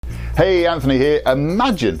Hey, Anthony here.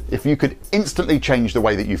 Imagine if you could instantly change the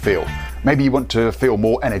way that you feel. Maybe you want to feel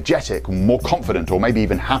more energetic, more confident, or maybe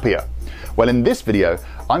even happier. Well, in this video,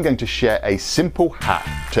 I'm going to share a simple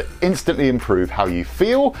hack to instantly improve how you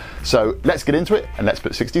feel. So let's get into it and let's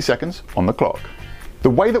put 60 seconds on the clock. The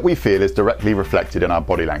way that we feel is directly reflected in our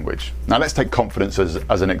body language. Now let's take confidence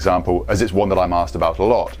as an example, as it's one that I'm asked about a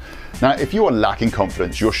lot. Now, if you are lacking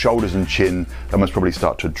confidence, your shoulders and chin, they must probably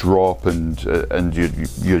start to drop and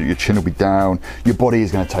your chin will be down. Your body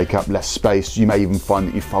is going to take up less space. You may even find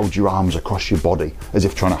that you fold your arms across your body as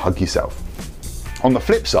if trying to hug yourself. On the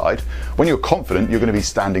flip side, when you're confident, you're going to be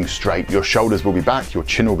standing straight. Your shoulders will be back, your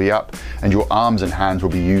chin will be up, and your arms and hands will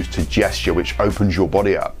be used to gesture, which opens your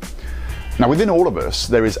body up. Now, within all of us,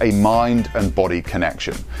 there is a mind and body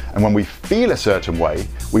connection. And when we feel a certain way,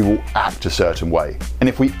 we will act a certain way. And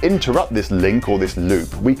if we interrupt this link or this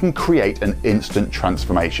loop, we can create an instant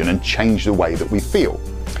transformation and change the way that we feel.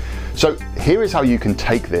 So here is how you can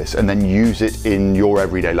take this and then use it in your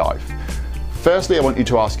everyday life. Firstly, I want you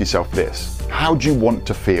to ask yourself this: how do you want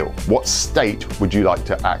to feel? What state would you like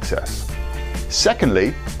to access?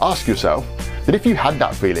 Secondly, ask yourself that if you had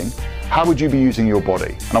that feeling, how would you be using your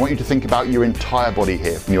body? And I want you to think about your entire body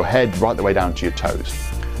here, from your head right the way down to your toes.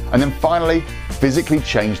 And then finally, physically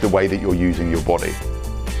change the way that you're using your body.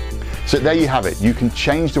 So there you have it. You can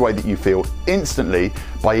change the way that you feel instantly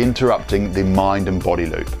by interrupting the mind and body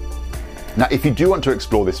loop. Now, if you do want to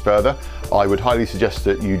explore this further, I would highly suggest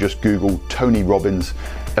that you just Google Tony Robbins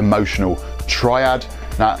emotional triad.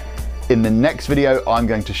 Now, in the next video, I'm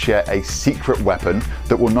going to share a secret weapon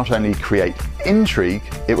that will not only create intrigue,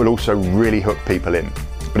 it will also really hook people in.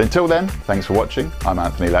 But until then, thanks for watching. I'm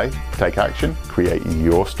Anthony Lay. Take action, create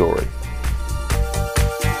your story.